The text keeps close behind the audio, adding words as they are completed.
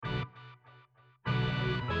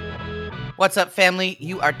What's up, family?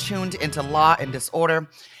 You are tuned into Law and Disorder,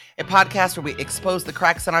 a podcast where we expose the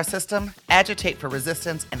cracks in our system, agitate for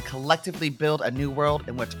resistance, and collectively build a new world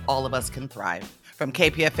in which all of us can thrive. From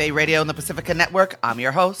KPFA Radio and the Pacifica Network, I'm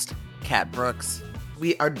your host, Kat Brooks.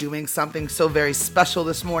 We are doing something so very special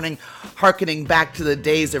this morning, hearkening back to the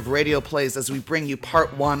days of radio plays as we bring you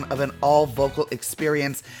part one of an all-vocal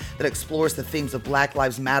experience that explores the themes of Black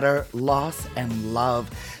Lives Matter, loss, and love.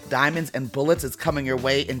 Diamonds and Bullets is coming your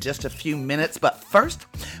way in just a few minutes, but first,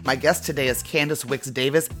 my guest today is Candace Wicks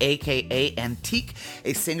Davis, aka Antique,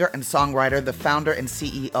 a singer and songwriter, the founder and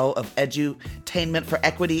CEO of Edutainment for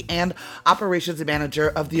Equity, and operations manager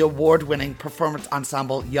of the award-winning performance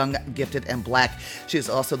ensemble Young, Gifted, and Black. She is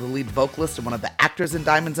also the lead vocalist and one of the actors in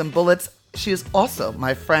Diamonds and Bullets. She is also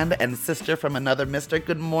my friend and sister from another mister.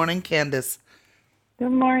 Good morning, Candace.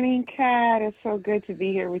 Good morning, Kat. It's so good to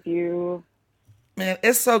be here with you. Man,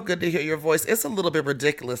 it's so good to hear your voice. It's a little bit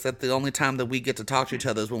ridiculous that the only time that we get to talk to each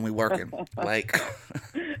other is when we're working.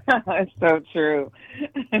 It's so true.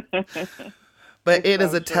 But it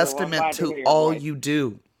is a testament to all you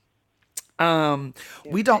do.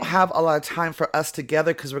 We don't have a lot of time for us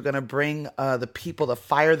together because we're going to bring the people to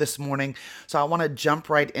fire this morning. So I want to jump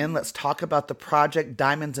right in. Let's talk about the project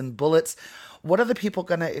Diamonds and Bullets. What are the people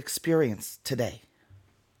going to experience today?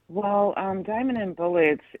 Well, Diamond and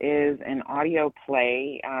Bullets is an audio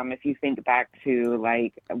play. If you think back to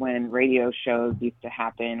like when radio shows used to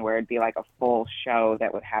happen, where it'd be like a full show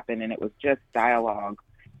that would happen, and it was just dialogue.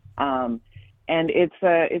 And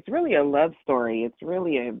it's really a love story. It's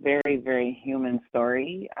really a very, very human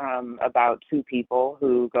story about two people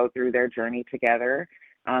who go through their journey together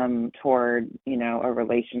toward, a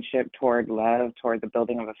relationship, toward love, toward the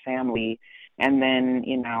building of a family. And then,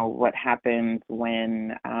 what happens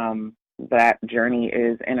when that journey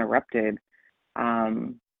is interrupted.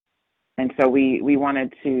 And so we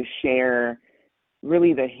wanted to share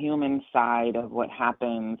really the human side of what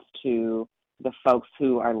happens to the folks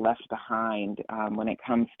who are left behind when it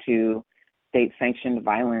comes to state-sanctioned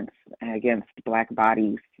violence against Black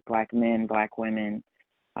bodies, Black men, Black women,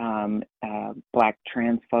 Black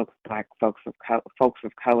trans folks, Black folks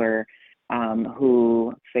of color,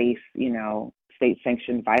 who face,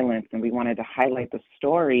 state-sanctioned violence. And we wanted to highlight the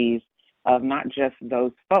stories of not just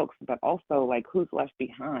those folks, but also like who's left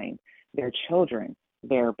behind, their children,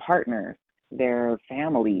 their partners, their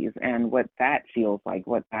families, and what that feels like,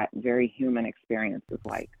 what that very human experience is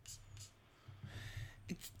like.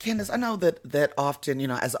 Candace, I know that often,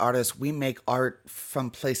 as artists, we make art from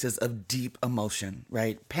places of deep emotion,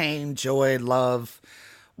 right? Pain, joy, love,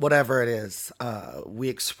 whatever it is, we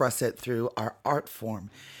express it through our art form.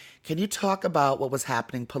 Can you talk about what was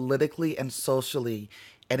happening politically and socially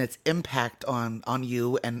and its impact on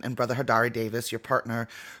you and Brother Hadari Davis, your partner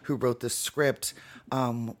who wrote the script,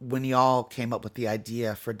 when y'all came up with the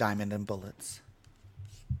idea for Diamond and Bullets?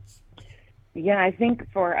 Yeah, I think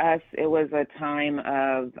for us, it was a time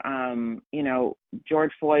of,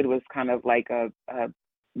 George Floyd was kind of like a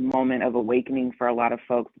moment of awakening for a lot of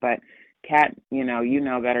folks, but Kat, you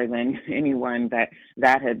know better than anyone that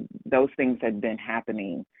those things had been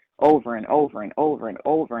happening over and over and over and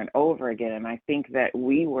over and over again. And I think that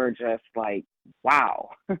we were just like,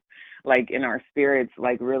 wow, like in our spirits,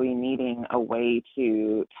 like really needing a way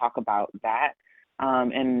to talk about that.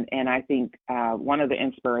 And I think one of the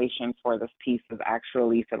inspirations for this piece is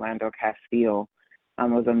actually Philando Castile.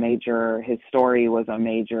 His story was a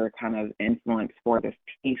major kind of influence for this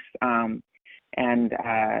piece. And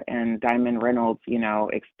Diamond Reynolds,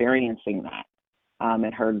 experiencing that,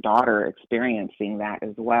 and her daughter experiencing that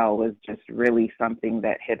as well was just really something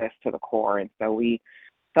that hit us to the core. And so we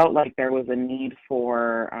felt like there was a need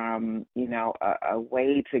for, a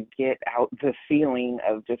way to get out the feeling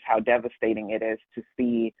of just how devastating it is to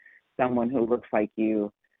see someone who looks like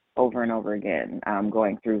you over and over again,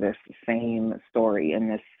 going through this same story in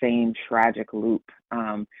this same tragic loop.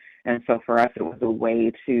 And so for us, it was a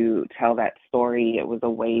way to tell that story. It was a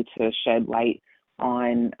way to shed light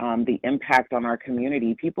on the impact on our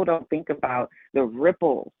community. People don't think about the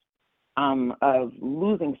ripples of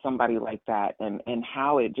losing somebody like that and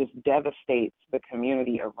how it just devastates the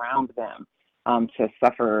community around them to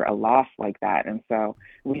suffer a loss like that. And so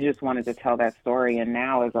we just wanted to tell that story. And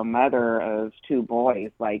now as a mother of two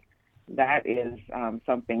boys, like that is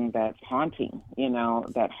something that's haunting,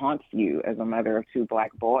 that haunts you as a mother of two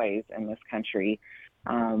Black boys in this country.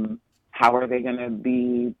 How are they going to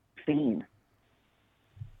be seen?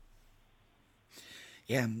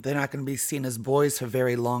 Yeah, they're not going to be seen as boys for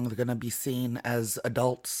very long. They're going to be seen as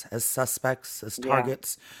adults, as suspects, as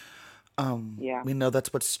targets. We know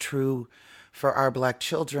that's what's true for our Black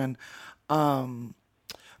children.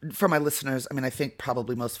 For my listeners, I mean, I think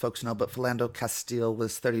probably most folks know, but Philando Castile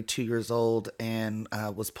was 32 years old and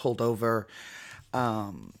was pulled over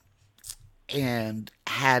um, and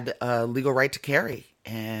had a legal right to carry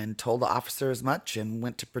and told the officer as much and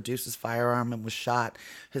went to produce his firearm and was shot.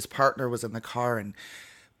 His partner was in the car. And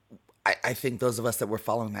I think those of us that were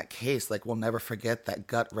following that case, like, we'll never forget that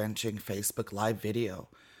gut wrenching Facebook Live video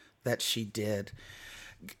that she did.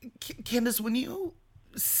 Candace, when you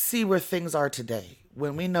see where things are today,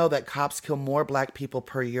 when we know that cops kill more black people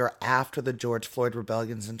per year after the George Floyd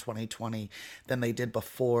rebellions in 2020 than they did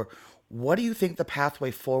before, what do you think the pathway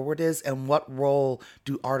forward is, and what role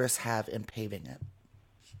do artists have in paving it?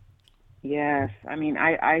 Yes, I mean,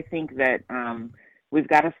 I think that we've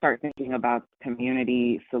got to start thinking about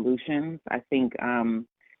community solutions. I think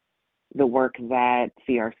the work that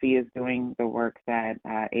CRC is doing, the work that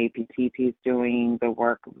APTP is doing, the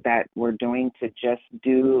work that we're doing to just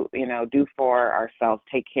do for ourselves,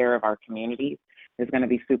 take care of our communities is going to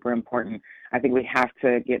be super important. I think we have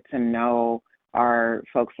to get to know our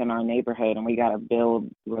folks in our neighborhood, and we got to build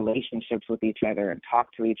relationships with each other and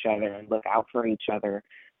talk to each other and look out for each other,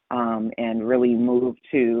 and really move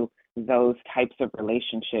to those types of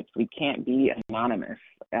relationships. We can't be anonymous.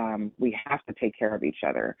 We have to take care of each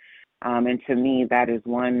other. And to me, that is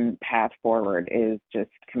one path forward, is just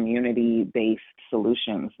community-based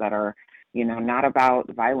solutions that are, not about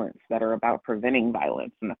violence, that are about preventing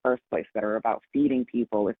violence in the first place, that are about feeding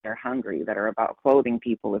people if they're hungry, that are about clothing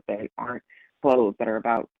people if they aren't clothed, that are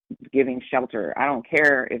about giving shelter. I don't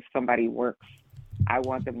care if somebody works. I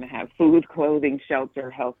want them to have food, clothing,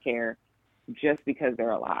 shelter, health care, just because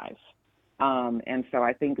they're alive. And so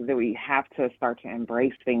I think that we have to start to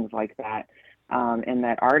embrace things like that. And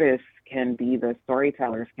that artists can be the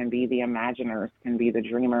storytellers, can be the imaginers, can be the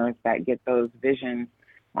dreamers that get those visions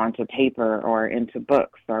onto paper or into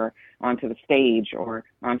books or onto the stage or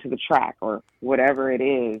onto the track or whatever it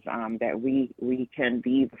is, that we can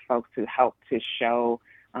be the folks who help to show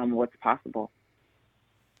what's possible.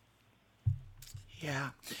 Yeah.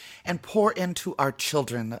 And pour into our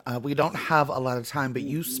children. We don't have a lot of time, but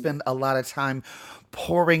you spend a lot of time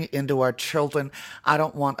pouring into our children. I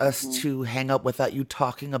don't want us to hang up without you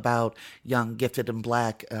talking about Young, Gifted, and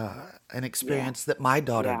Black, an experience that my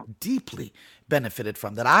daughter deeply benefited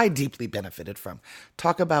from, that I deeply benefited from.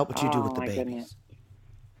 Talk about what you do with the babies. Goodness.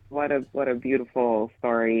 What a beautiful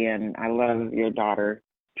story, and I love your daughter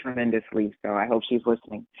tremendously, so I hope she's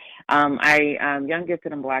listening. Young,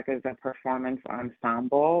 Gifted, and Black is a performance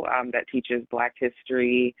ensemble that teaches Black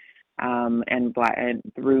history and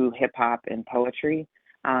through hip hop and poetry.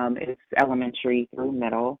 It's elementary through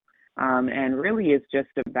middle, and really it's just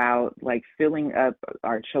about like filling up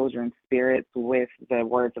our children's spirits with the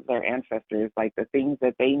words of their ancestors, like the things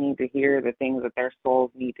that they need to hear, the things that their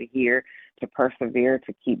souls need to hear to persevere,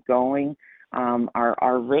 to keep going.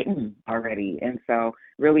 Are written already. And so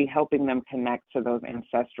really helping them connect to those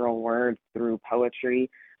ancestral words through poetry,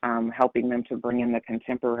 helping them to bring in the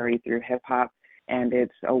contemporary through hip hop. And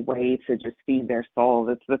it's a way to just feed their souls.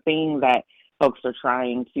 It's the thing that folks are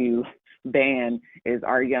trying to ban, is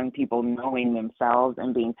our young people knowing themselves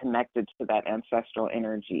and being connected to that ancestral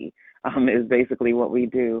energy, is basically what we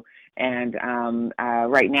do. And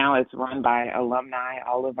right now it's run by alumni.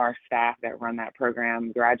 All of our staff that run that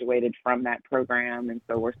program graduated from that program. And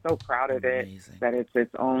so we're so proud of it. Amazing. That it's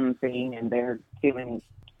its own thing, and they're feeling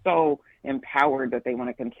so empowered that they want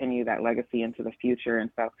to continue that legacy into the future.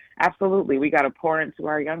 And so absolutely, we got to pour into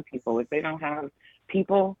our young people. If they don't have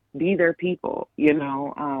people, be their people,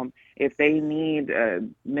 if they need a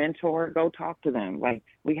mentor, go talk to them. Like,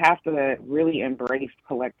 we have to really embrace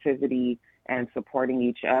collectivity and supporting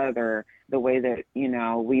each other the way that,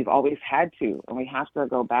 we've always had to. And we have to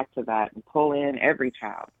go back to that and pull in every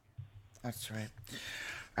child. That's right.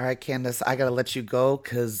 All right, Candace, I got to let you go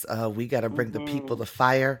because we got to bring the people to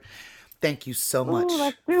fire. Thank you so much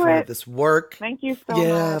for this work. Thank you so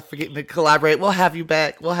much. For getting to collaborate. We'll have you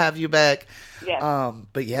back. Yes.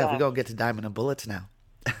 But yeah, we're going to get to Diamond and Bullets now.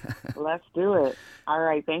 Let's do it. All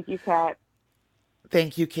right. Thank you, Kat.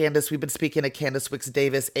 Thank you, Candace. We've been speaking to Candace Wicks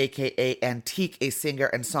Davis, a.k.a. Antique, a singer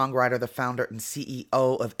and songwriter, the founder and CEO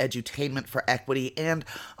of Edutainment for Equity, and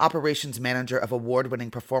operations manager of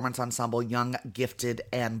award-winning performance ensemble Young, Gifted,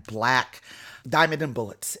 and Black. Diamond and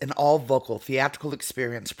Bullets, an all-vocal theatrical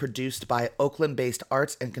experience produced by Oakland-based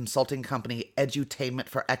arts and consulting company Edutainment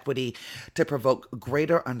for Equity to provoke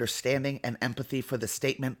greater understanding and empathy for the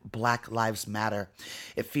statement Black Lives Matter.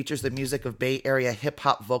 It features the music of Bay Area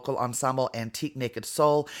hip-hop vocal ensemble Antique Naked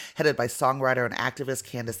Soul, headed by songwriter and activist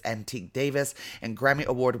Candace Antique Davis, and Grammy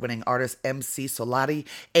Award-winning artist MC Solati,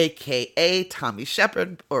 a.k.a. Tommy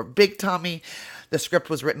Shepard, or Big Tommy. The script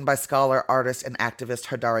was written by scholar, artist, and activist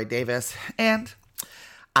Hardari Davis, and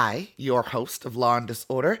I, your host of Law and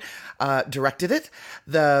Disorder, directed it.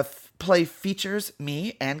 The play features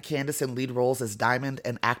me and Candace in lead roles as Diamond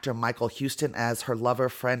and actor Michael Houston as her lover,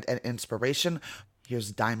 friend, and inspiration.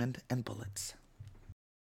 Here's Diamond and Bullets.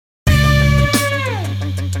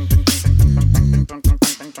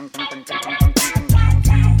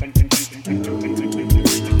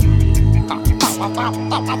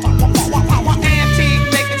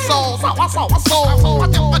 Antique making souls.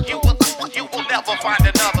 You will never find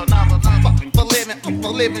another. For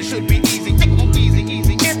living should be easy.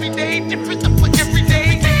 Every day different. Every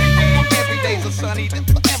day's a sunny day.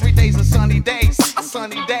 Every day's a sunny day.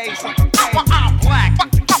 Sunny days. I'm black.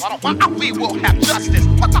 We will have justice.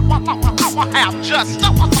 Have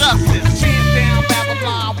justice. Chant down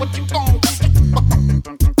Babylon. What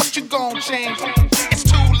you gon' change? It's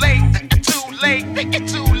too late. It's too late.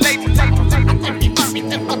 It's too late. Time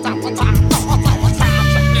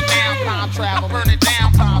travel. Burn it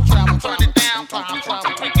down. Time travel. Turn it down. Time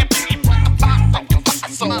travel.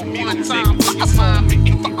 Soul music. And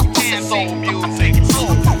soul music.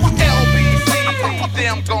 LBC.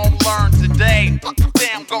 Them gon' learn today.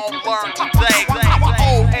 Them gon' learn today.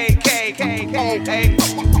 O-A-K-K-K-A.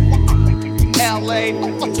 L-A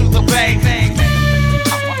to the Bay.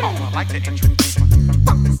 I like the introduce.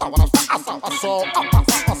 Soul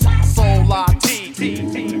T.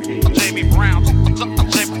 Jamie Brown.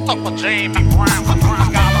 Jamie Brown.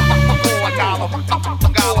 I got him.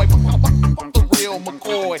 The real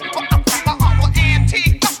McCoy.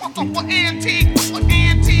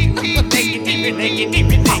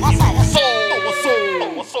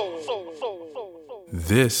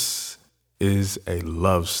 This is a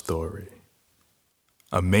love story.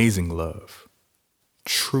 Amazing love.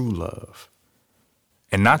 True love.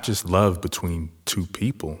 And not just love between two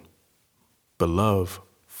people, but love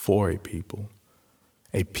for a people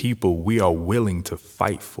we are willing to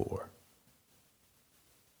fight for,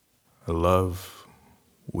 a love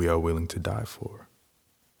we are willing to die for.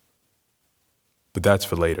 But that's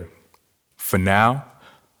for later. For now,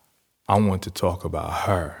 I want to talk about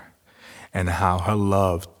her and how her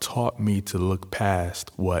love taught me to look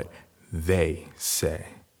past what they say.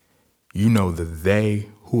 You know, the they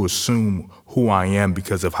who assume who I am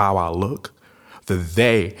because of how I look. The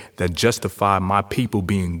they that justify my people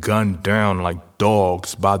being gunned down like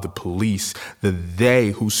dogs by the police. The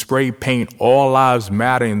they who spray paint all lives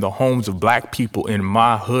matter in the homes of black people in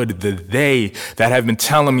my hood. The they that have been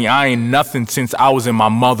telling me I ain't nothing since I was in my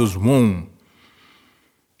mother's womb.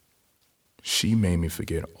 She made me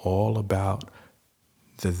forget all about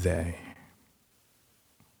the they.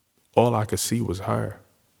 All I could see was her,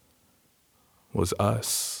 was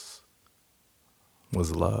us,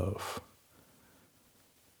 was love.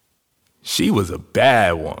 She was a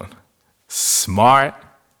bad one. Smart,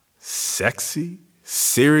 sexy,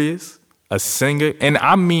 serious, a singer, and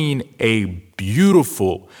I mean a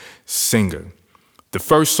beautiful singer. The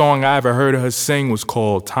first song I ever heard her sing was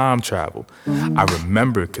called Time Travel. I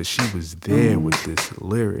remember because she was there with this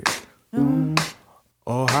lyric. Oh,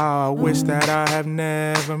 how I wish that I have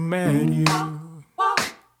never met you.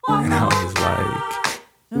 And I was like,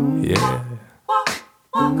 yeah,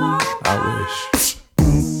 I wish.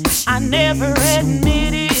 I never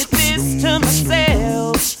admitted this to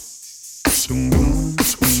myself.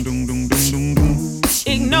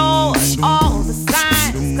 Ignored all the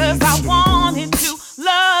signs, 'cause I wanted to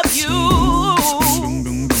love you.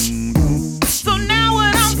 So now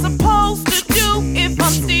what I'm supposed to do if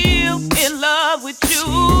I'm still in love with you?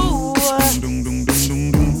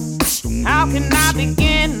 How can I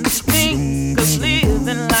begin to think of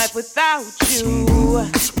living life without you?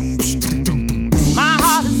 My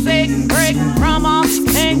heart is aching, breaking from all the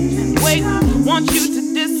pain and waiting. Want you to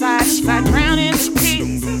decide inside, drowning in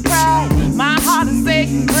tears and pride. My heart is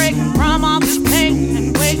aching, breaking from all this pain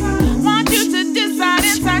and waiting. Want you to decide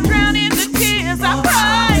inside, drowning in the tears I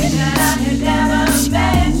cried. That I had never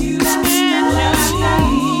met you. But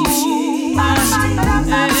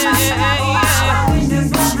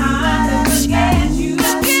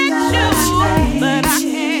I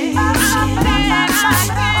can't.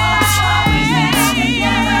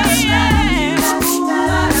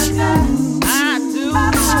 I do.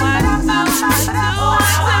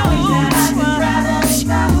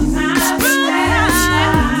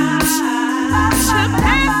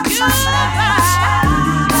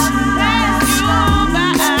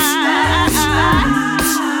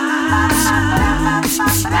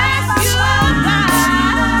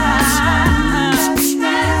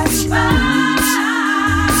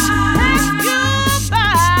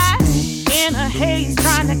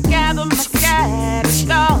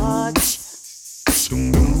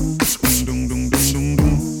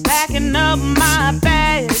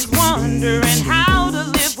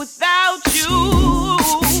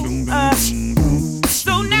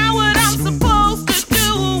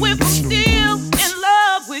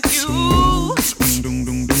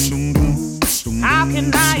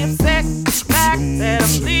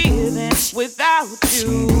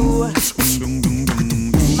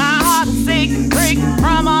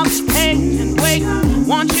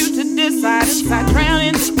 decide inside,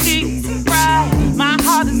 drowning the peace and pride. My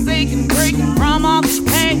heart is aching, breaking from all the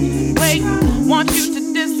pain. Wait, want you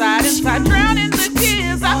to decide inside, drowning the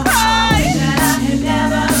tears I cry. That I had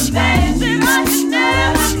never met you, that I had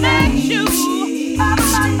never met you, but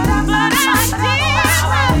I did.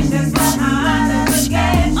 I wish that somehow I never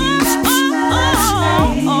get you.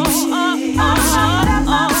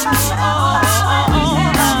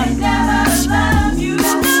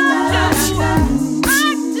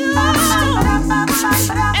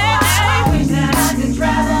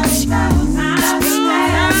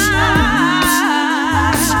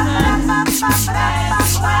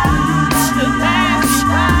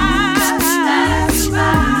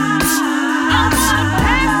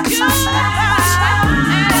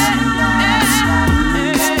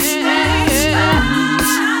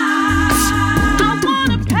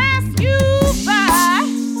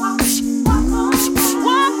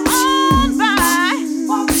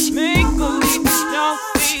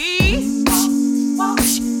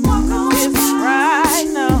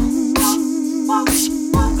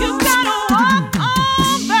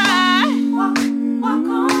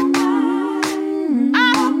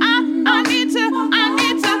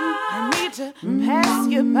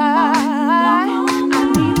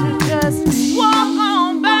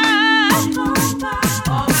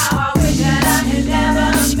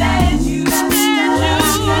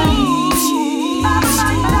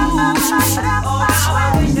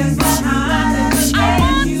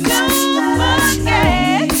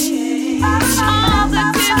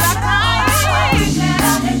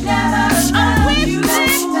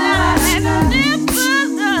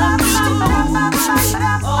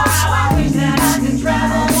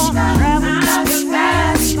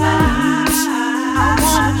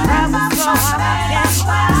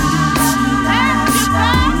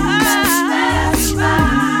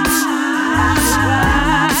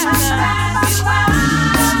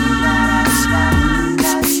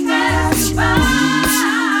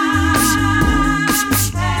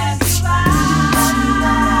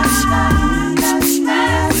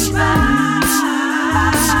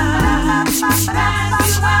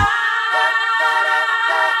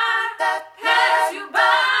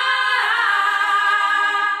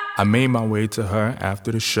 I made my way to her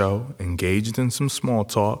after the show, engaged in some small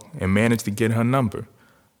talk, and managed to get her number.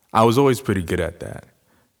 I was always pretty good at that.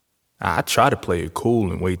 I tried to play it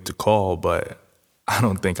cool and wait to call, but I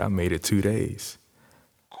don't think I made it 2 days.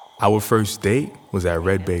 Our first date was at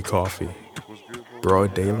Red Bay Coffee.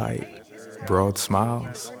 Broad daylight, broad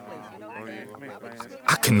smiles.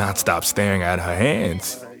 I could not stop staring at her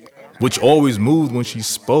hands, which always moved when she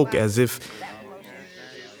spoke as if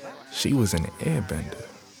she was an airbender.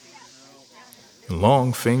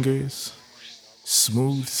 Long fingers,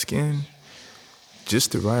 smooth skin,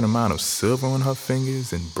 just the right amount of silver on her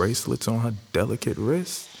fingers and bracelets on her delicate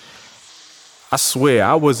wrists. I swear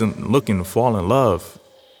I wasn't looking to fall in love.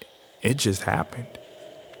 It just happened.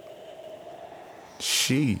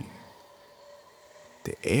 She,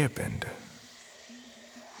 the airbender,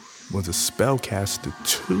 was a spellcaster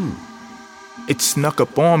too. It snuck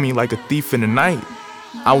up on me like a thief in the night.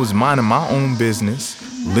 I was minding my own business,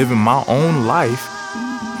 living my own life,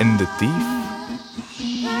 and the thief,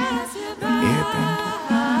 the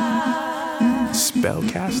airbender, the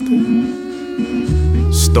spellcaster,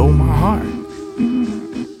 stole my heart.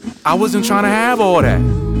 I wasn't trying to have all that.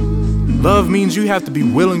 Love means you have to be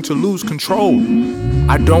willing to lose control.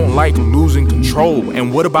 I don't like losing control.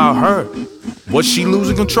 And what about her? Was she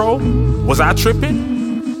losing control? Was I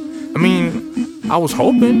tripping? I mean, I was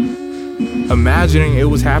hoping, imagining it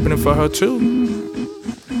was happening for her too.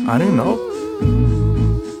 I didn't know.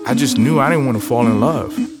 I just knew I didn't want to fall in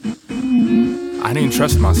love. I didn't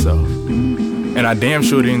trust myself. And I damn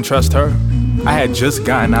sure didn't trust her. I had just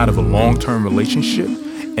gotten out of a long-term relationship,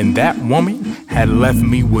 and that woman had left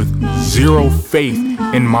me with zero faith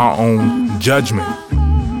in my own judgment.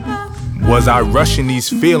 Was I rushing these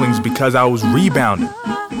feelings because I was rebounding?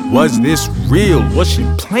 Was this real? Was she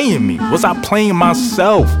playing me? Was I playing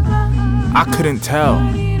myself? I couldn't tell.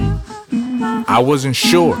 I wasn't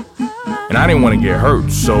sure. And I didn't want to get hurt,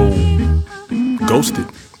 so ghosted.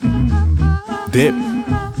 Dip.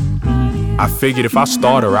 I figured if I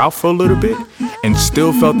started her out for a little bit and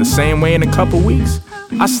still felt the same way in a couple weeks,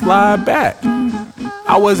 I slide back.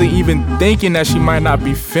 I wasn't even thinking that she might not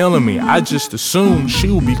be feeling me. I just assumed she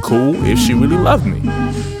would be cool if she really loved me.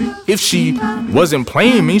 If she wasn't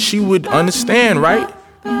playing me, she would understand, right?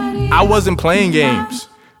 I wasn't playing games.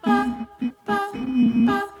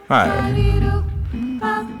 Alright.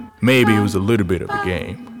 Maybe it was a little bit of a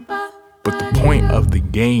game. But the point of the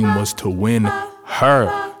game was to win her.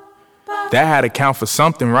 That had to count for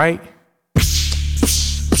something, right?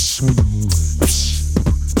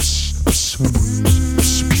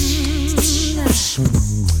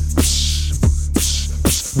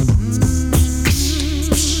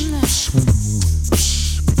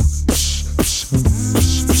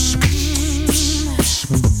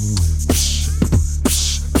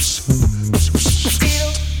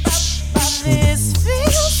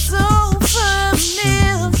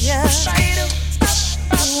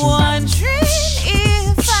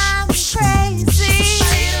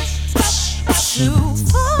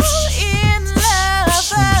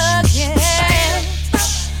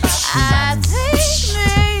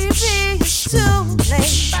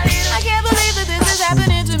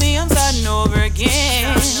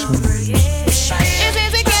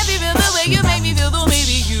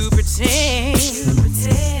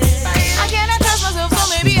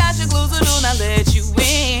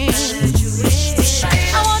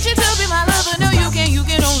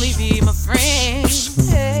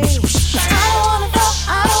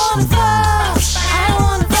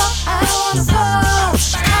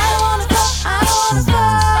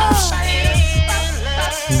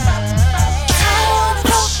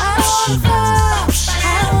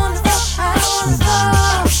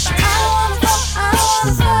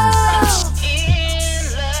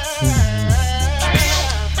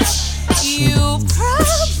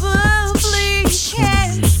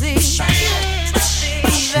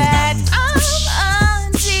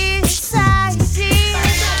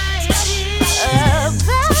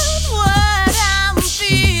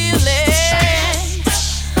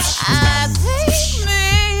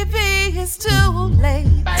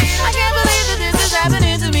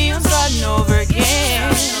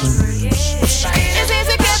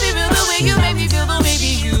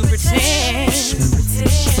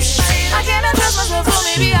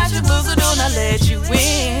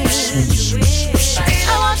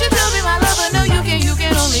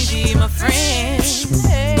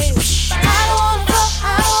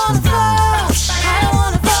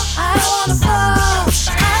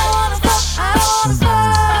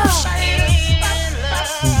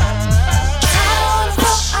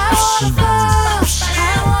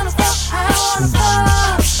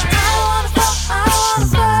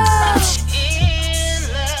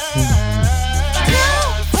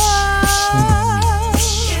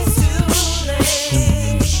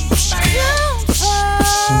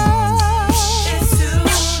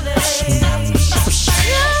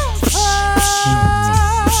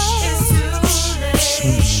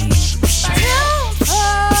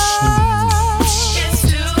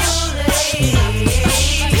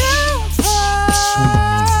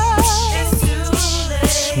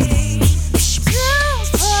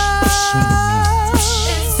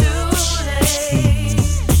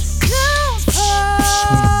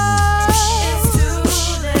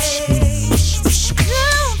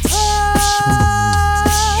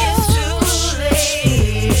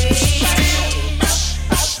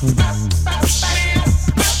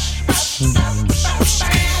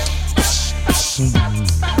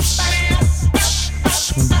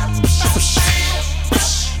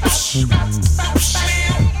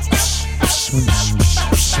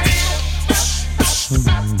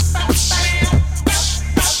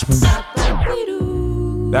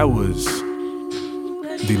 That was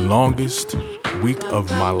the longest week of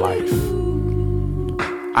my life.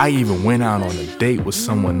 I even went out on a date with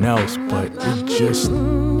someone else, but it just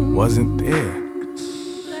wasn't there.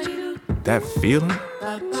 That feeling?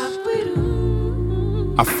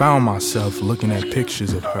 I found myself looking at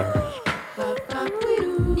pictures of her,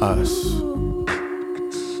 us,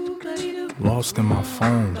 lost in my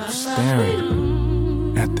phone,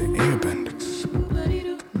 staring at the airbender.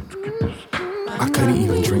 I couldn't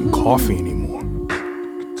even drink coffee anymore,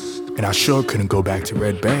 and I sure couldn't go back to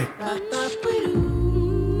Red Bay.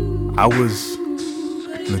 I was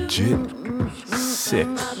legit sick.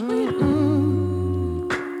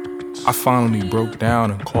 I finally broke down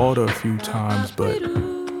and called her a few times, but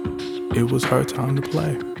it was her time to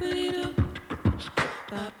play.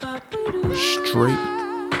 Straight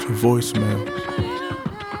to voicemail.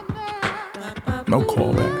 No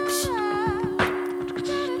callbacks.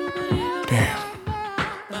 Damn.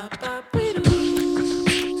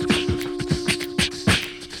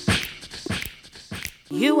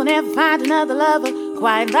 You will never find another lover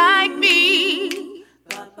quite like me.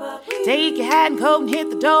 Take your hat and coat and hit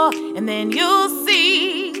the door, and then you'll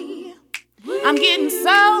see. I'm getting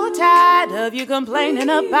so tired of you complaining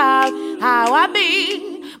about how I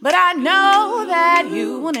be, but I know that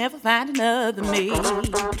you will never find another me.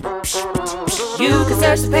 You can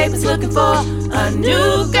search the papers looking for a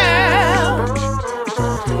new girl,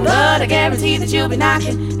 but I guarantee that you'll be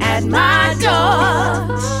knocking at my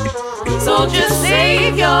door. So just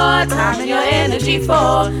save your time and your energy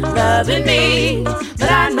for loving me,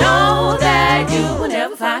 but I know that you will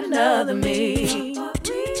never find another me.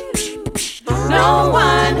 No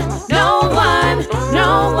one, no one,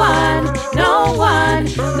 no one, no one,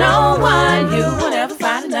 no one, you will never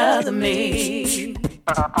find another me.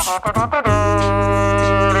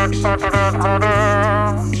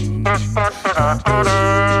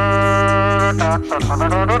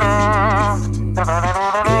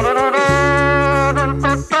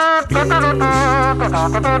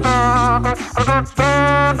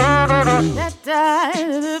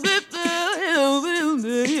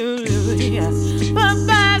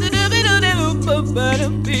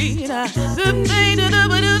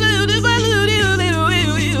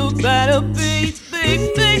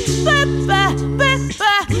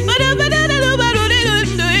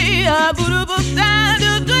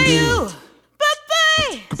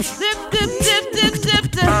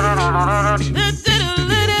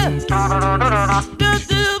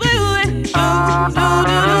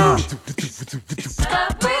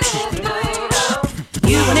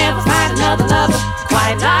 You will never find another lover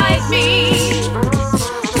quite like me.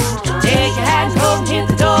 Take your hat and coat and hit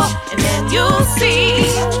the door, and then you'll see.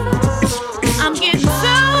 I'm getting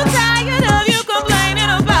so tired of you complaining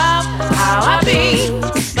about how I be,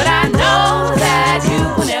 but I know that you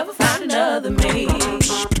will never find another me.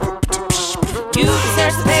 You can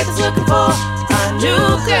search the papers looking for a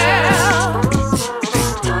new girl,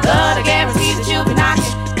 but I guarantee that you'll be knocking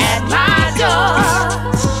at my door.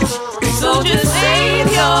 So just save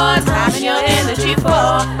your time and your energy for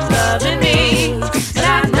loving me, but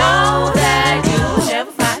I know that you will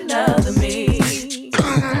never find another me.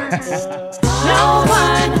 No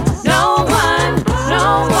one, no one,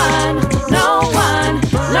 no one, no one,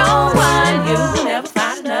 no one, you will never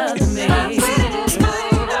find another me.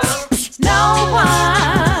 No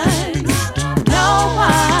one, no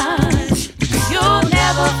one, you'll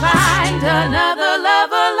never find another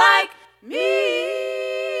lover like me.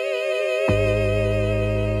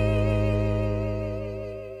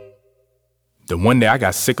 Then one day I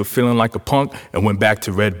got sick of feeling like a punk and went back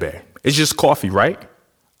to Red Bay. It's just coffee, right?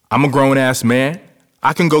 I'm a grown-ass man.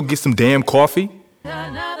 I can go get some damn coffee.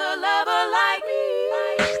 Another lover like me.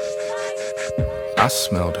 I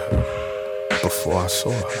smelled her before I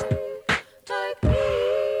saw her.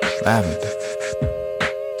 Lavender.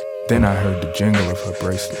 Then I heard the jingle of her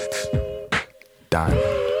bracelets. Diamond.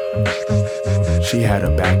 She had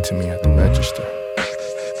her back to me at the register.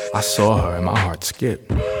 I saw her and my heart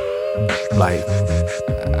skipped. Like,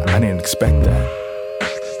 I didn't expect that.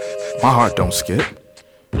 My heart don't skip.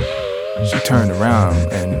 She turned around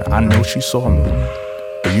and I know she saw me.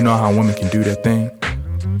 But you know how women can do that thing?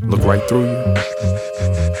 Look right through you?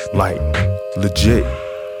 Like, legit,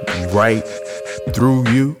 right through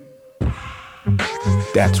you?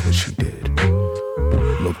 That's what she did.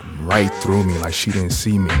 Look right through me like she didn't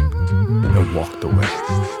see me and walked away.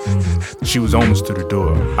 She was almost to the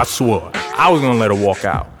door. I swore I was gonna let her walk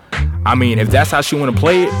out. I mean, if that's how she wanna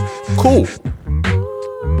play it, cool.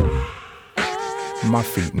 My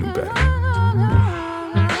feet knew better.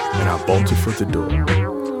 And I bolted for the door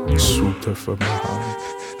and swooped her from behind.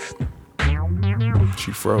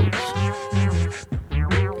 She froze.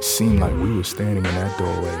 It seemed like we were standing in that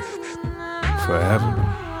doorway forever.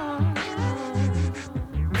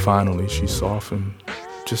 Finally, she softened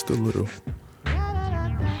just a little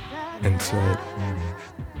and said,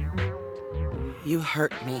 "You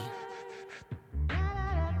hurt me."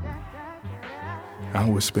 I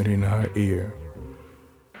whispered in her ear,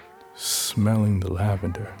 smelling the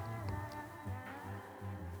lavender,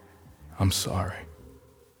 "I'm sorry.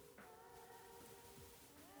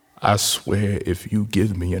 I swear if you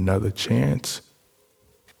give me another chance,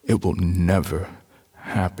 it will never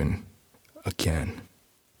happen again."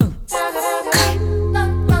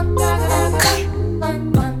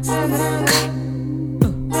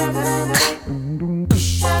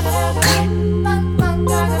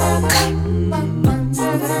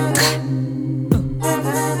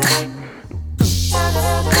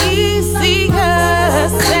 Easier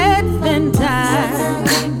said than done.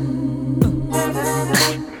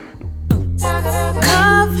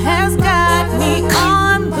 Love has got me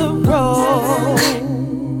on the road.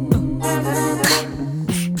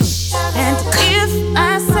 And if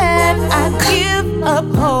I said I'd give up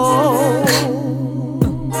hope,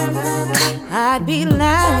 I'd be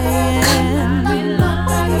lying,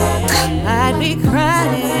 I'd be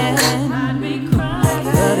crying,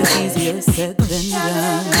 but it's easier said than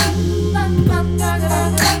done.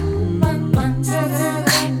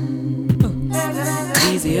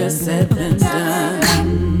 Easier said than done.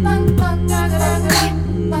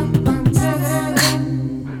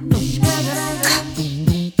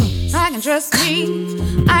 I can trust me,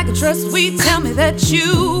 I can trust we. Tell me that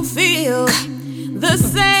you feel the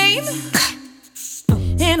same.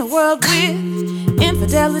 In a world with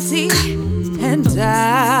infidelity and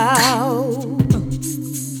doubt,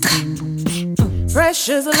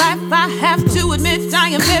 pressures of life, I have to admit I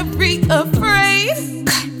am very afraid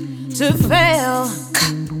to fail.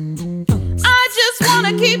 I just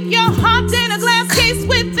wanna keep your heart in a glass case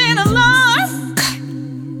within a alarm.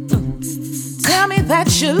 Tell me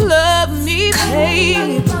that you love me,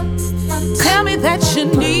 babe. Tell me that you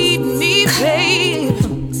need me, babe.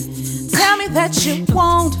 Tell me that you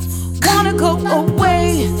won't wanna go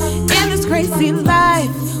away in this crazy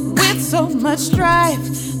life with so much strife.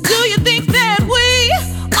 Do you think that we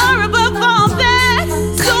are above all that?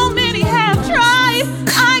 So many have tried.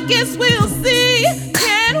 I guess we'll see.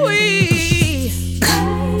 Can we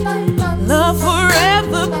love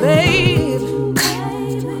forever, babe?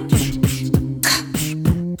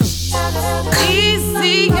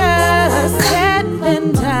 Easier said than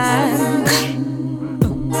done.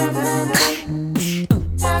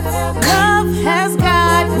 Love has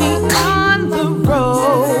got me on the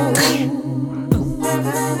road.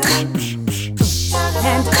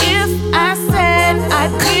 And if I said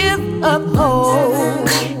I'd give up hope,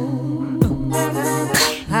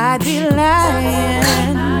 I'd be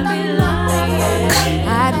lying,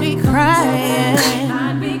 I'd be crying,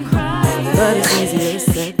 but it's easier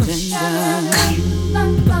said than done.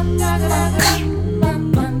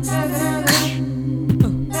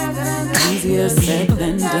 Easier said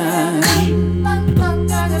than done.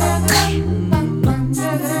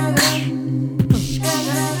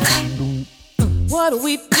 What do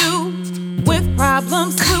we do with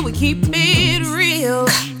problems? Will we keep it real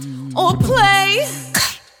or play?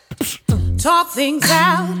 Talk things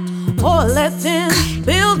out or let them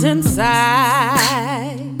build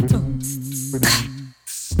inside?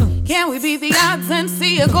 Can we beat the odds and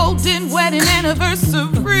see a golden wedding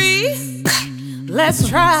anniversary? Let's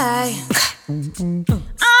try. I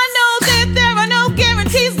know that there are no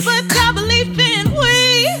guarantees, but I believe in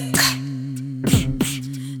we.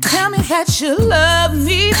 Tell me that you love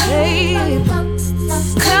me, babe.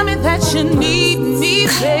 Tell me that you need me,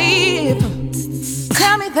 babe.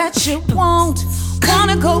 Tell me that you won't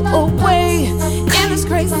wanna go away in this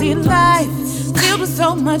crazy life filled with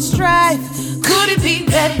so much strife. Could it be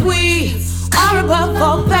that we are above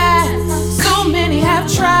all that? So many have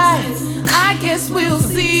tried. I guess we'll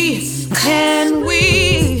see. Can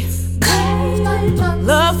we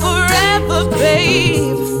love forever,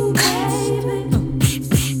 babe?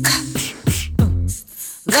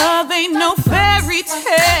 Love ain't no fairy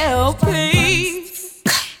tale, babe.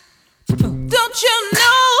 Don't you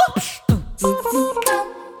know?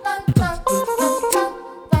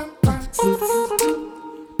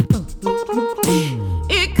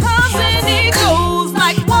 It comes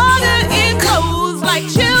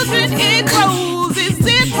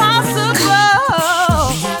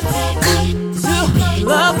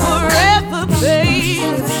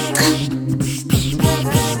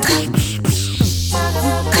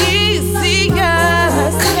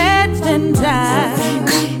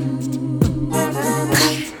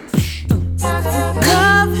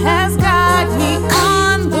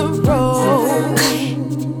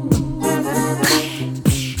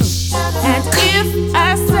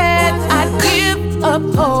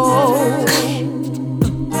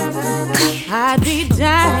I'd be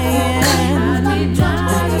dying,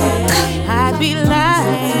 I'd be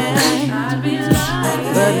lying,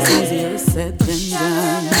 but it's easier said than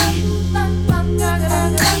done.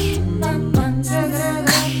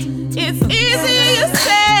 It's easier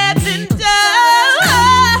said than done.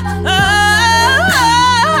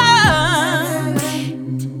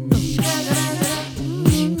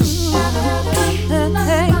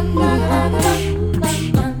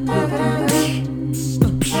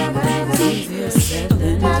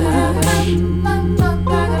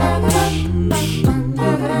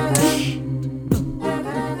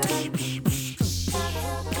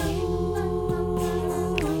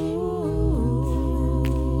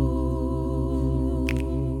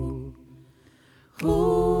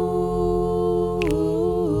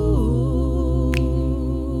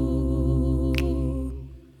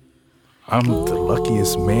 I'm the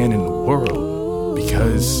luckiest man in the world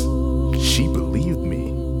because she believed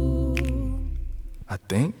me, I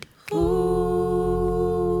think.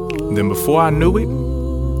 Then before I knew it,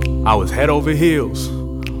 I was head over heels,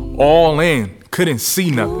 all in, couldn't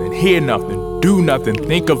see nothing, hear nothing, do nothing,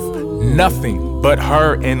 think of nothing but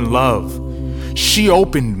her in love. She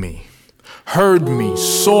opened me, heard me,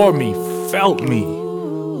 saw me, felt me.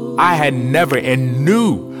 I had never and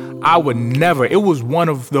knew I would never. It was one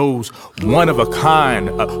of those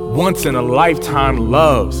one-of-a-kind, once-in-a-lifetime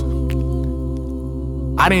loves.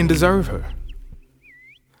 I didn't deserve her.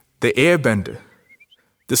 The airbender,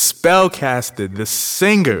 the spellcaster, the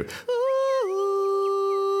singer.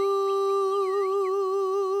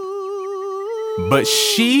 But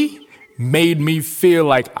she made me feel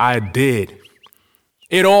like I did.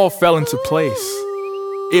 It all fell into place.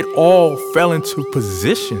 It all fell into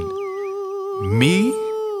position. Me,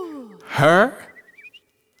 her,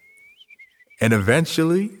 and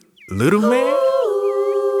eventually, little man?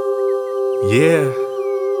 Yeah,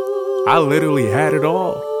 I literally had it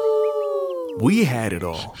all. We had it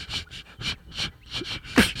all.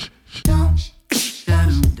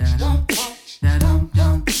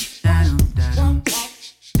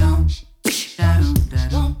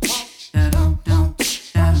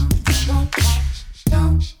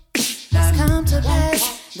 It's come to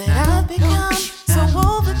pass that I've become so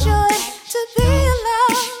overjoyed to be in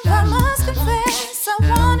love. I must confess, I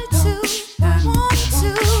wanted to.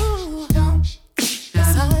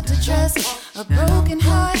 It's hard to trust a broken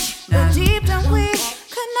heart, but deep down we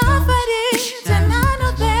could not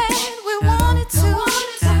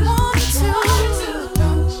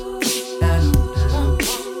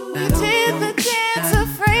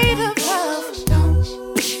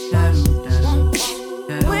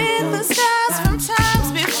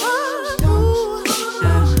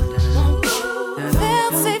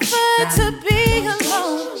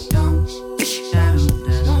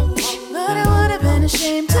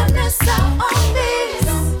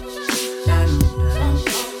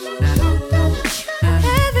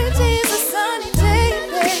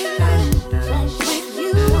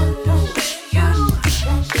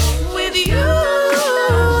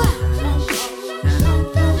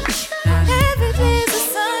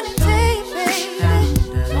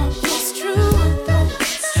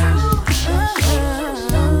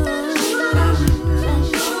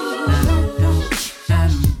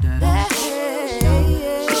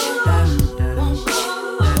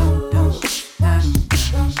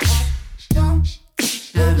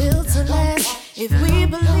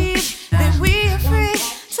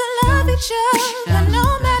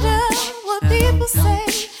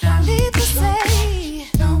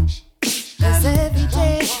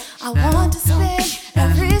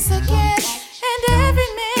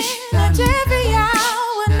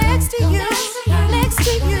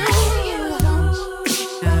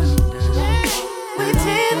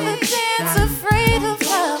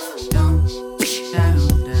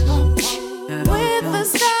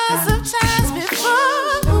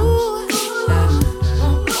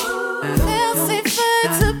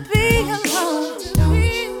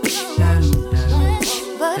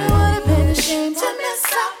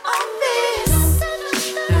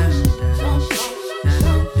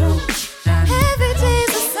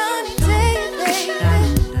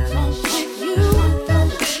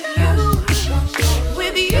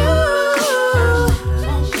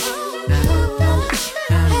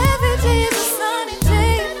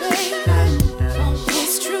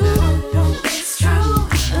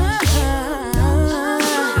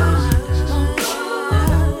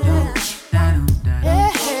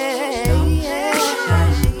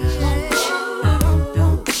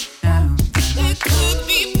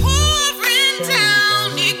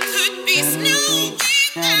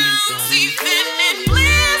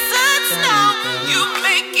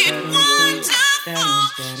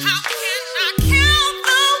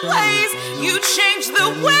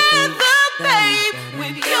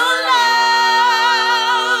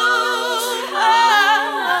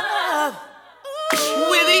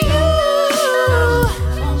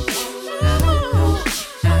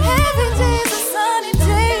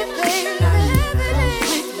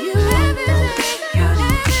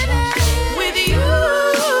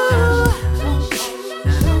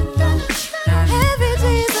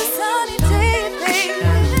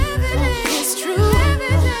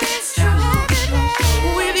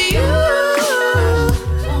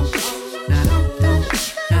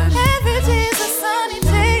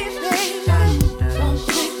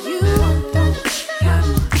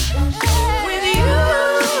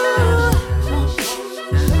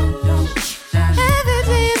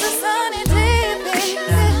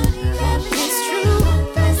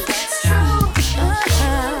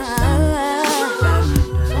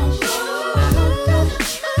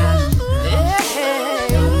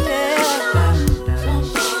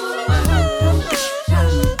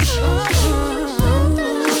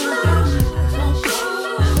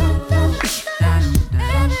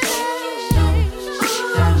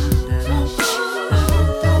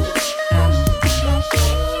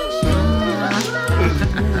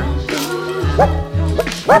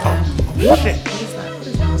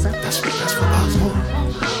That's for us.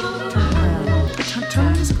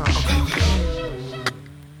 Turn this car. Okay.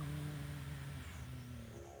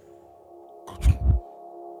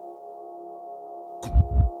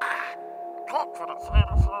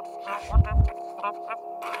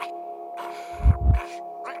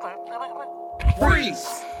 Freeze!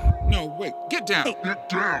 No, wait. Get down. Hey. Get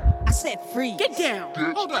down. I said freeze. Get down.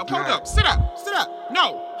 Hold up. Sit up.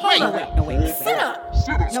 No, wait. No, wait. Sit up.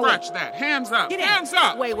 Scratch that. Hands up. Get down. Hands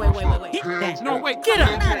up. Wait. Get down. No, wait. Get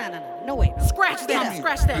up. No, wait. Scratch that.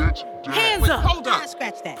 Scratch that. Hands Wait, up. hold up.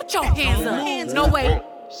 Scratch that. Put your hands up. Hands No up. way.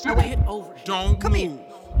 No way. Over. Don't Come move. here.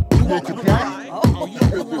 You want to die? Oh, you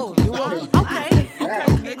want to Okay.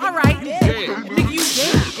 All right. Dead. Nigga, you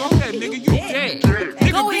dead. Go ahead, nigga. You dead.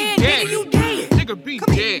 Nigga, Go be ahead, dead. nigga, you dead. Nigga, be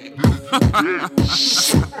dead.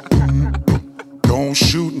 Don't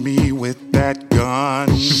shoot me with that gun.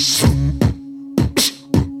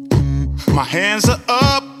 My hands are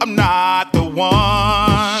up, I'm not the one.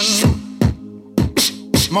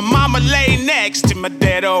 My mama lay next to my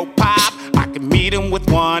dead old pop. I can meet him with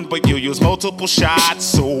one, but you use multiple shots.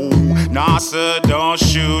 So, nah, sir, don't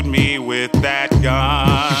shoot me with that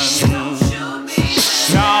gun.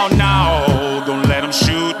 No, don't let him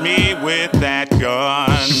shoot me with that gun.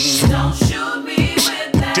 Don't shoot me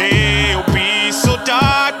with that. Day'll be so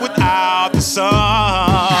dark without the sun.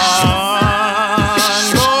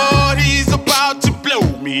 Lord, he's about to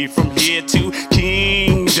blow me from here to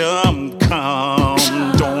kingdom come.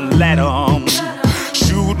 Don't let him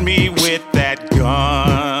shoot me with that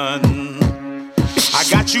gun. I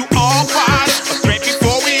got you all fired up, a threat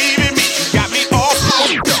before we even meet. You got me all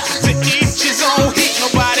fired up. To each his own heat.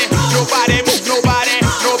 Nobody move. Nobody move. Nobody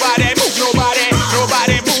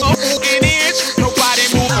move a fucking inch. Nobody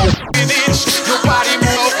move a fucking inch. Nobody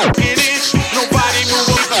move a fucking inch. Nobody move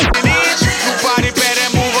a fucking inch. Nobody better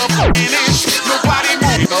move a fucking inch. Nobody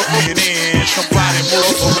move a fucking inch. Nobody move a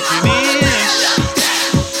fucking inch.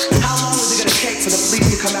 How long is it gonna take for the police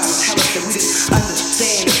to come out and tell us that we didn't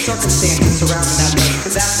understand the circumstances surrounding that murder?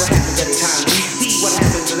 Because that's what happens every time. We see what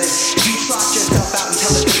happens, and then you trot yourself out and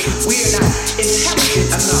tell us that we are not intelligent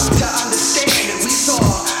enough to understand that we saw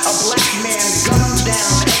a black man gunned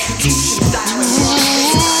down execution style.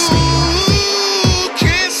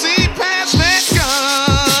 Can't see past that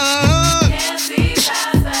gun.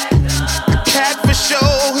 The cat for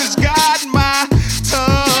sure has got my tongue.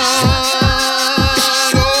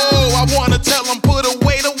 Oh, I wanna tell him put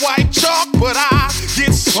away the white chalk, but I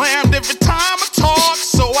get slammed every time I talk.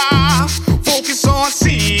 So I focus on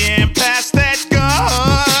seeing past that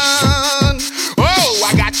gun. Oh,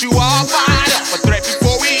 I got you all fired up, a threat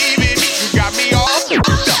before we even meet. You got me all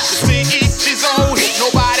fucked up. To each his own heat.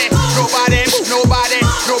 Nobody move a fucking inch. Nobody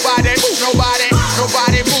move a fucking inch.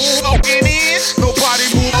 Nobody move a fucking inch. Nobody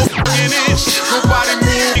move a fucking inch. Nobody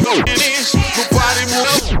move a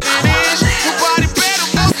fucking inch. Nobody better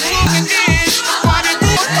move a fucking inch. Nobody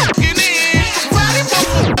move a fucking inch. Nobody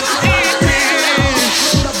move a fucking inch.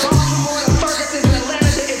 The Baltimore, the Ferguson, and Atlanta,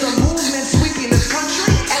 there is a movement sweeping this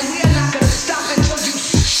country, and we are not gonna stop until you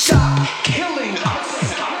stop killing us.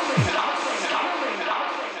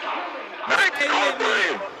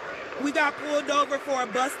 We got pulled over for a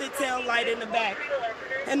busted tail light in the back,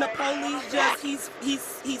 and the police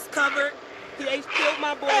he's covered. He ain't killed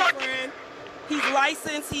my boyfriend. He's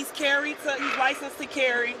licensed. He's licensed to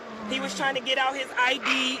carry. He was trying to get out his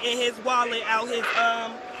ID and his wallet out his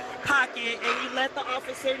pocket, and he let the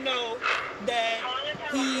officer know that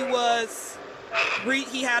he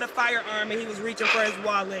had a firearm and he was reaching for his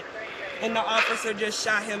wallet, and the officer just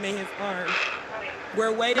shot him in his arm.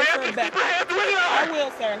 We're waiting for a back. I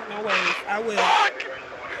will, sir. No worries. I will.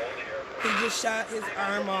 He just shot his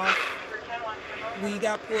arm off. We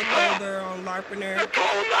got pulled over on Larpener. I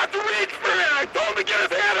told him not to reach for it. I told him to get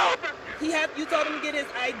his hand up. You told him to get his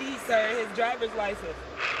ID, sir, his driver's license.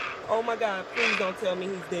 Oh my God, please don't tell me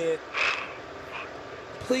he's dead.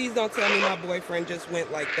 Please don't tell me my boyfriend just went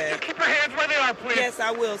like that. Keep your hands where they are, please. Yes,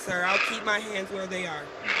 I will, sir. I'll keep my hands where they are.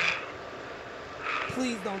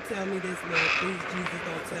 Please don't tell me this, man. Please, Jesus,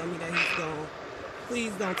 don't tell me that he's gone.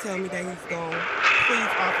 Please don't tell me that he's gone. Please,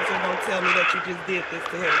 officer, don't tell me that you just did this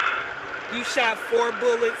to him. You shot 4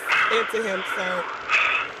 bullets into him, sir.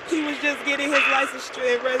 He was just getting his license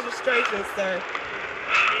and registration, sir.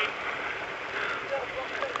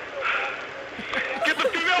 Get the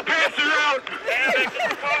female pants around. And exit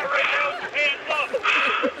the car right now. Hands up.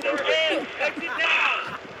 Your hands. Exit down.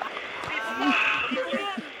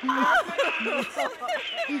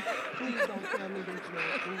 Please don't tell me this,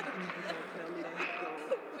 man. Please don't tell me that he's gone.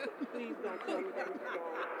 Please don't tell me that he's gone.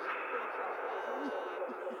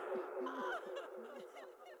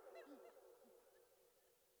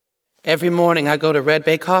 Every morning I go to Red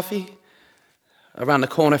Bay Coffee, around the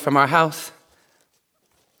corner from our house.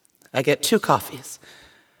 I get 2 coffees,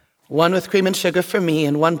 one with cream and sugar for me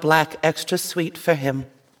and one black extra sweet for him.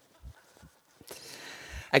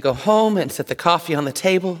 I go home and set the coffee on the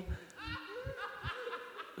table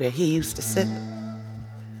where he used to sit.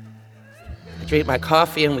 I drink my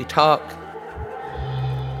coffee and we talk.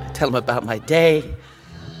 I tell him about my day,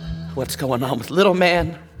 what's going on with little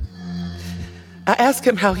man. I ask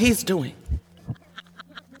him how he's doing.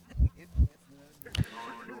 And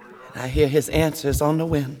I hear his answers on the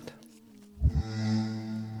wind.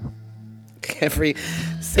 Every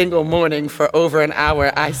single morning for over an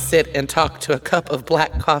hour, I sit and talk to a cup of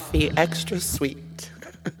black coffee, extra sweet.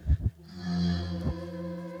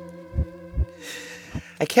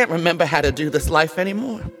 I can't remember how to do this life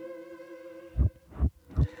anymore.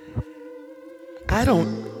 I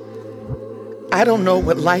don't know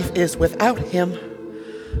what life is without him.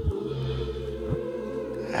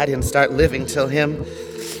 I didn't start living till him.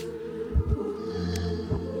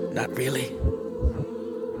 Not really.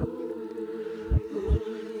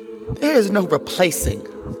 There is no replacing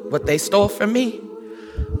what they stole from me,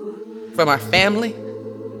 from our family.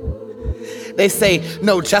 They say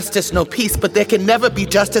no justice, no peace, but there can never be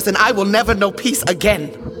justice, and I will never know peace again.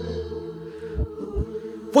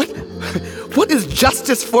 What is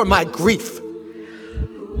justice for my grief?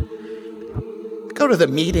 Go to the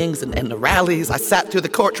meetings and the rallies. I sat through the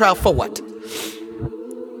court trial for what?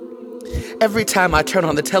 Every time I turn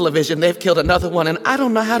on the television, they've killed another one, and I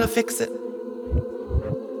don't know how to fix it.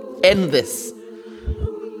 End this.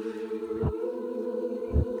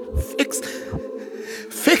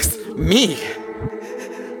 Fix me.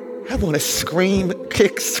 I want to scream,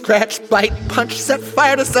 kick, scratch, bite, punch, set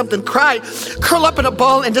fire to something, cry, curl up in a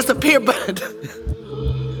ball and disappear, but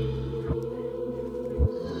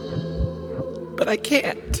I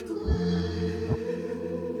can't.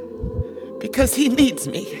 Because he needs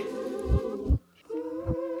me.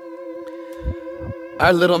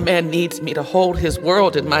 Our little man needs me to hold his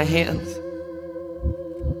world in my hands,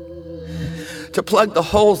 to plug the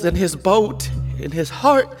holes in his boat, in his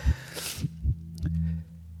heart,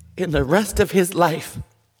 in the rest of his life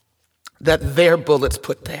that their bullets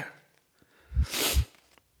put there.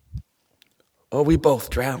 Or we both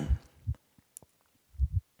drown.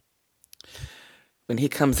 When he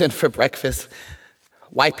comes in for breakfast,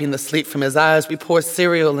 wiping the sleep from his eyes, we pour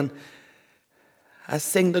cereal and I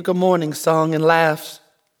sing the good morning song and laugh.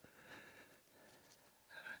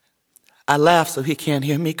 I laugh so he can't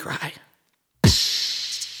hear me cry.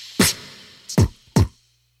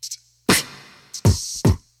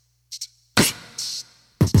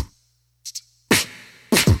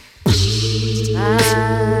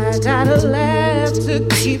 I gotta laugh to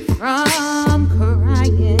keep from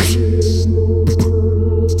crying.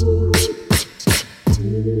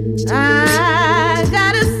 I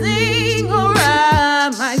gotta sing or I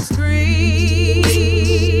might scream.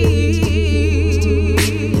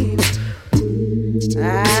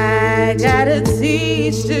 I gotta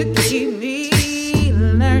teach to keep me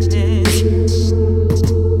learning.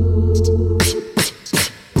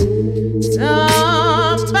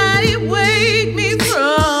 Somebody wake me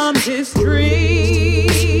from this dream,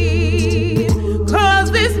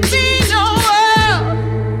 'cause this be no world.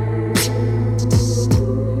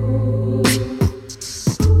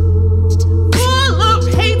 Full of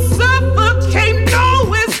hate, suffocate, no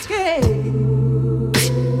escape.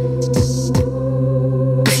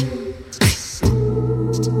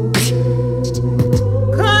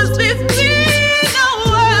 'Cause this be no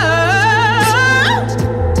world.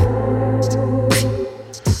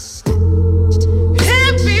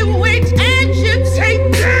 Heavyweight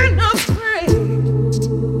agitating a prey.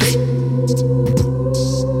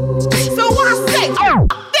 So what I say,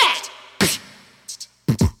 that.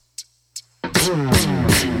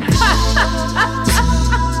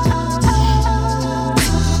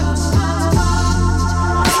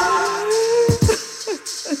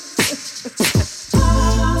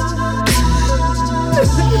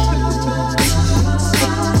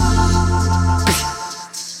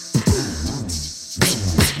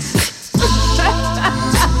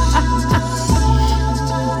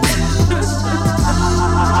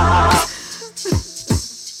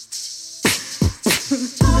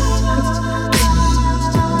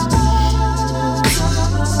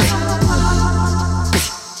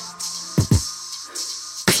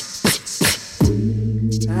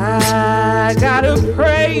 I gotta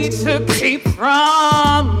pray to keep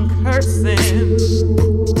from cursing.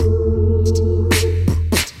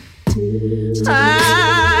 I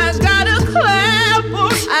gotta clap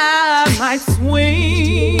or I might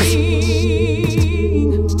swing.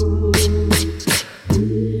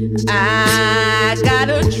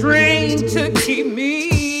 to keep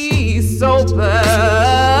me sober.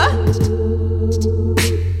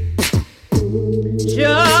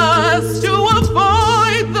 Just to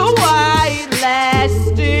avoid the white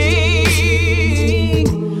lasting.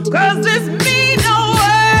 'Cause this mean old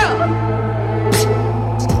world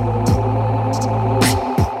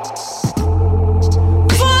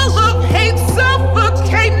full of hate,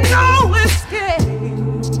 suffocate, no escape.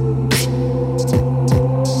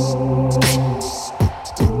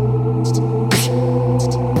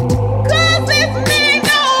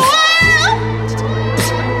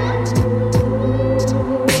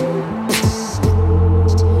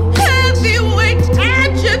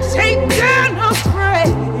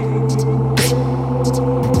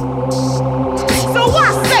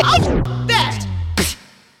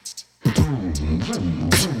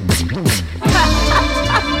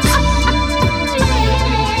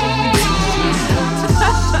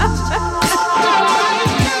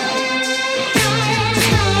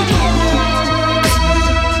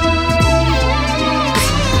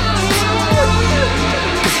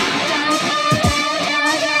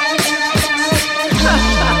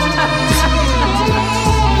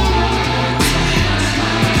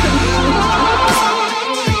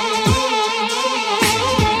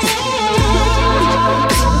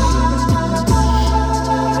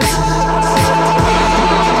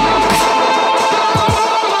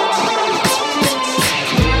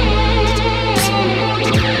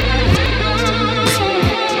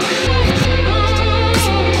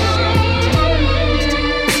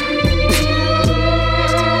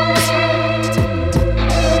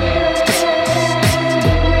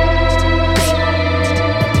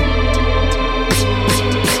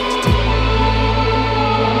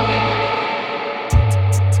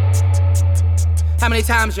 How many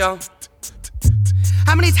times, y'all?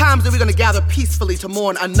 How many times are we gonna gather peacefully to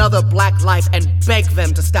mourn another black life and beg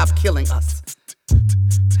them to stop killing us?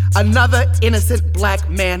 Another innocent black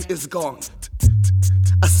man is gone.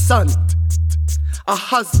 A son, a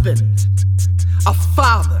husband, a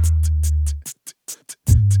father.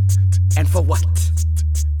 And for what?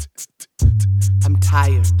 I'm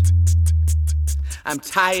tired. I'm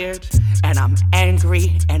tired and I'm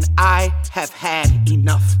angry and I have had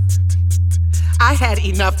enough. I had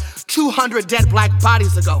enough 200 dead black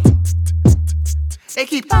bodies ago. They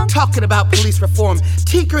keep talking about police reform,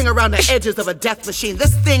 tinkering around the edges of a death machine.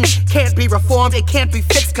 This thing can't be reformed, it can't be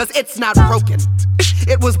fixed because it's not broken.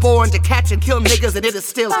 It was born to catch and kill niggas and it is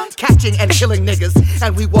still catching and killing niggas.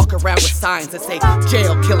 And we walk around with signs that say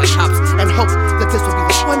jail killing cops and hope that this will be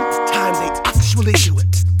the one time they actually do it.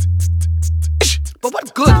 But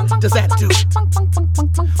what good does that do?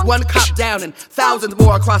 One cop down and thousands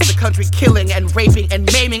more across the country killing and raping and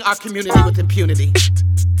maiming our community with impunity.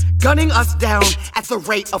 Gunning us down at the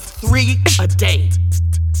rate of 3 a day.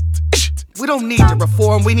 We don't need to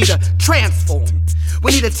reform, we need to transform.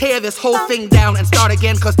 We need to tear this whole thing down and start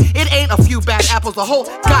again, cause it ain't a few bad apples, the whole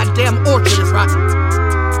goddamn orchard is rotten.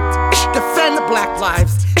 Defend black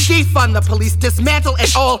lives, defund the police, dismantle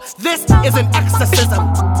it all. This is an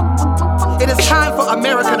exorcism. It is time for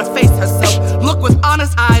America to face herself, look with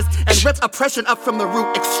honest eyes, and rip oppression up from the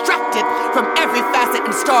root, extract it from every facet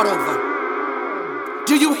and start over.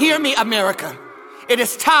 Do you hear me, America? It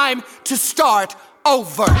is time to start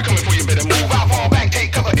over. We're coming for you, better move out, fall back,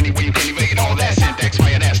 take cover any way you can evade all that syntax,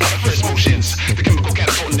 fire that, start first motions, the chemical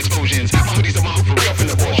catapult and explosions. My hoodies are my hood for real from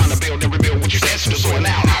the war, trying to build and rebuild what you said to the soil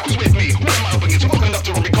now. Who's with me? Who am I up against? Walking up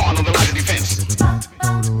to a recall on the lines of defense.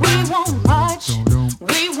 We won't march,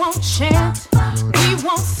 we won't chant, we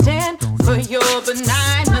won't stand for your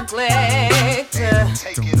benign neglect. We ain't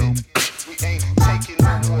taking it, we ain't taking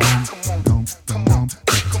no more. Come on.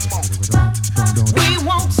 We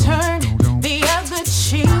won't turn the other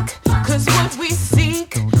cheek, cause what we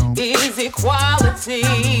seek is equality.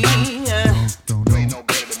 You ain't no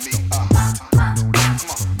better than me.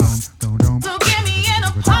 So give me an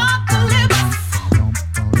apocalypse,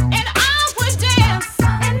 and I would dance,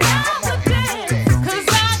 cause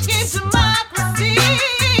I give democracy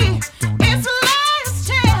its last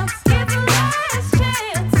chance,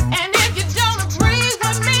 and if you don't agree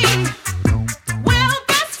with me, well,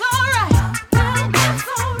 that's alright,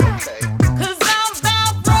 cause I'm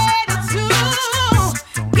about ready to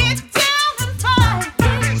get down and fight.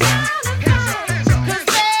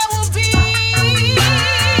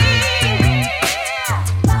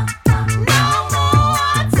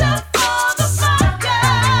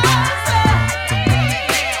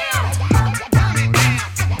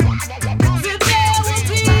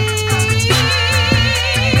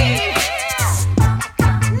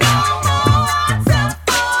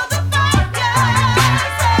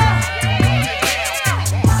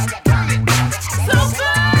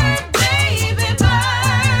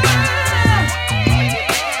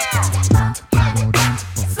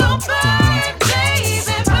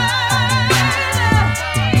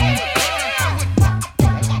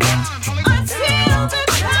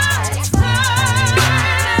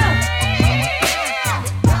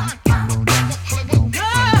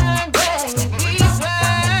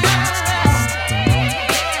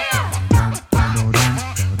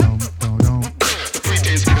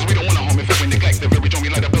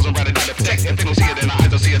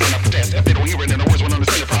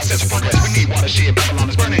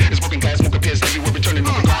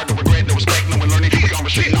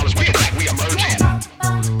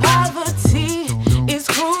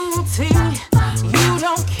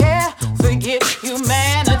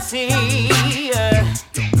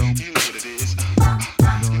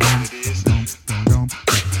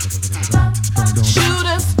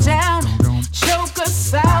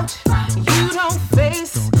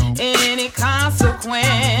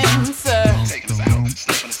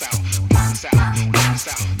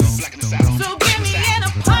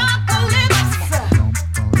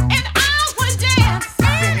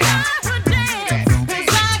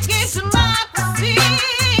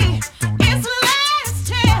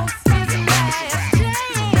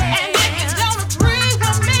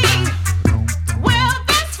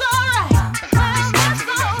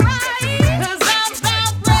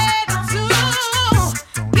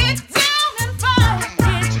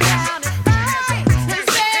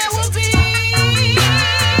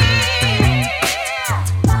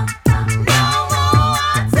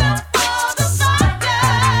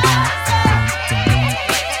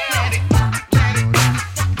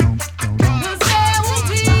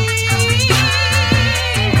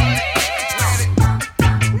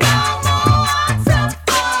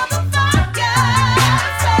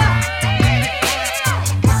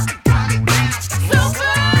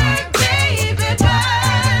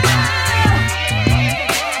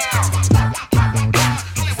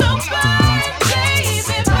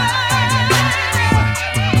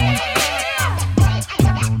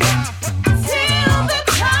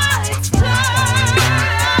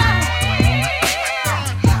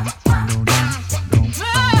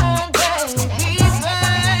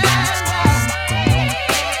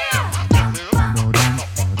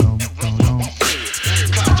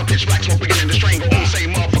 pitch black smoke beginning to strangle. All the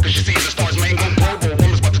same motherfuckers you see as the stars main go global.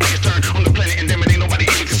 Woman's about to take its turn on the planet and damn it ain't nobody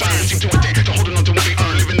even concerned. Seem too intent to holding on to what we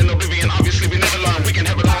earn. Living in oblivion, obviously we never learn. We can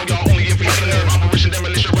have it all, y'all, only if we have the nerve. Operation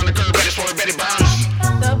demolition, run the curve, bet it's for Betty Burns.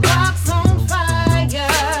 The block's on fire.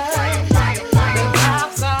 The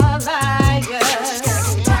cops are liars.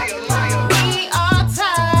 We are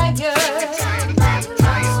tired.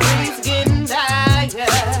 Streets getting dire.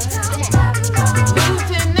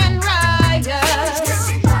 Looting and riot.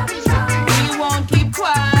 We won't keep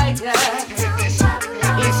quiet.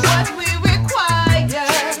 It's what we require.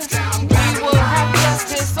 We will have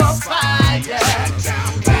justice or fire.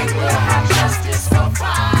 We will have justice or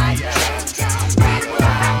fire. We will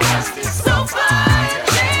have justice or fire.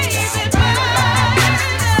 Baby,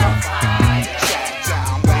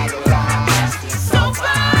 burn. So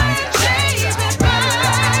fire, baby, burn.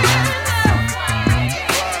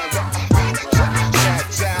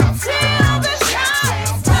 Till the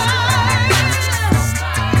shines burn. Burn,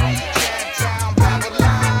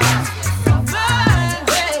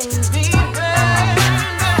 baby, burn.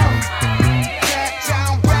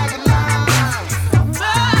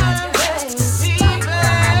 Burn, baby,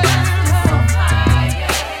 burn.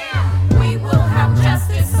 We will have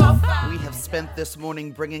justice or fire. We have spent this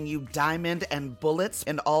morning bringing you Diamond and Bullets,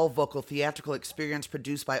 an all-vocal theatrical experience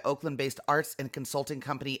produced by Oakland-based arts and consulting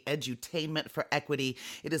company Edutainment for Equity.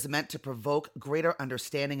 It is meant to provoke greater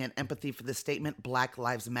understanding and empathy for the statement Black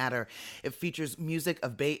Lives Matter. It features music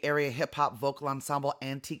of Bay Area hip-hop vocal ensemble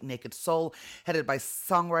Antique Naked Soul, headed by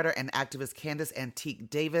songwriter and activist Candace Antique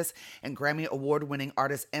Davis and Grammy Award-winning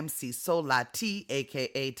artist MC Solati,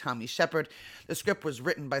 aka Tommy Shepard. The script was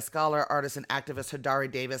written by scholar, artist, and activist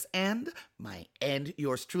Hadari Davis and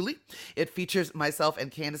yours truly. It features myself and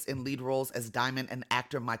Candace in lead roles as Diamond and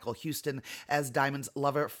actor Michael Houston as Diamond's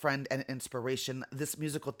lover, friend, and inspiration. This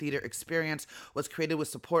musical theater experience was created with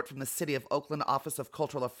support from the City of Oakland Office of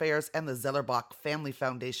Cultural Affairs and the Zellerbach Family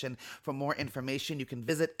Foundation. For more information, you can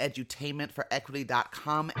visit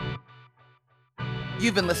edutainmentforequity.com.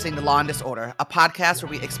 You've been listening to Law and Disorder, a podcast where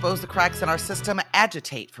we expose the cracks in our system,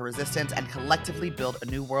 agitate for resistance, and collectively build a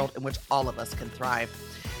new world in which all of us can thrive.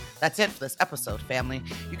 That's it for this episode, family.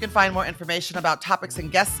 You can find more information about topics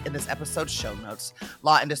and guests in this episode's show notes.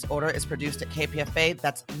 Law and Disorder is produced at KPFA,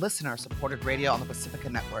 that's listener-supported radio on the Pacifica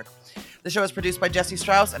Network. The show is produced by Jesse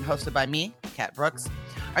Strauss and hosted by me, Kat Brooks.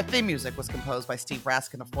 Our theme music was composed by Steve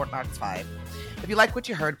Raskin of Fort Knox 5. If you like what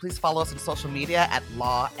you heard, please follow us on social media at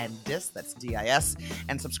Law and Dis, that's D-I-S,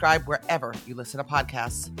 and subscribe wherever you listen to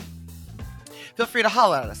podcasts. Feel free to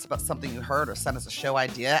holler at us about something you heard or send us a show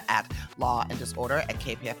idea at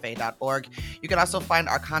lawanddisorder@kpfa.org. You can also find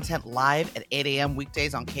our content live at 8 a.m.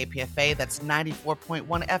 weekdays on KPFA. That's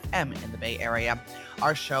 94.1 FM in the Bay Area.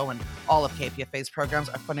 Our show and all of KPFA's programs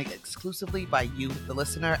are funded exclusively by you, the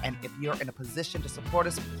listener. And if you're in a position to support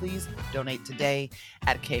us, please donate today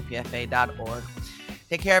at kpfa.org.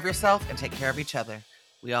 Take care of yourself and take care of each other.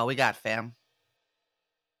 We all we got, fam.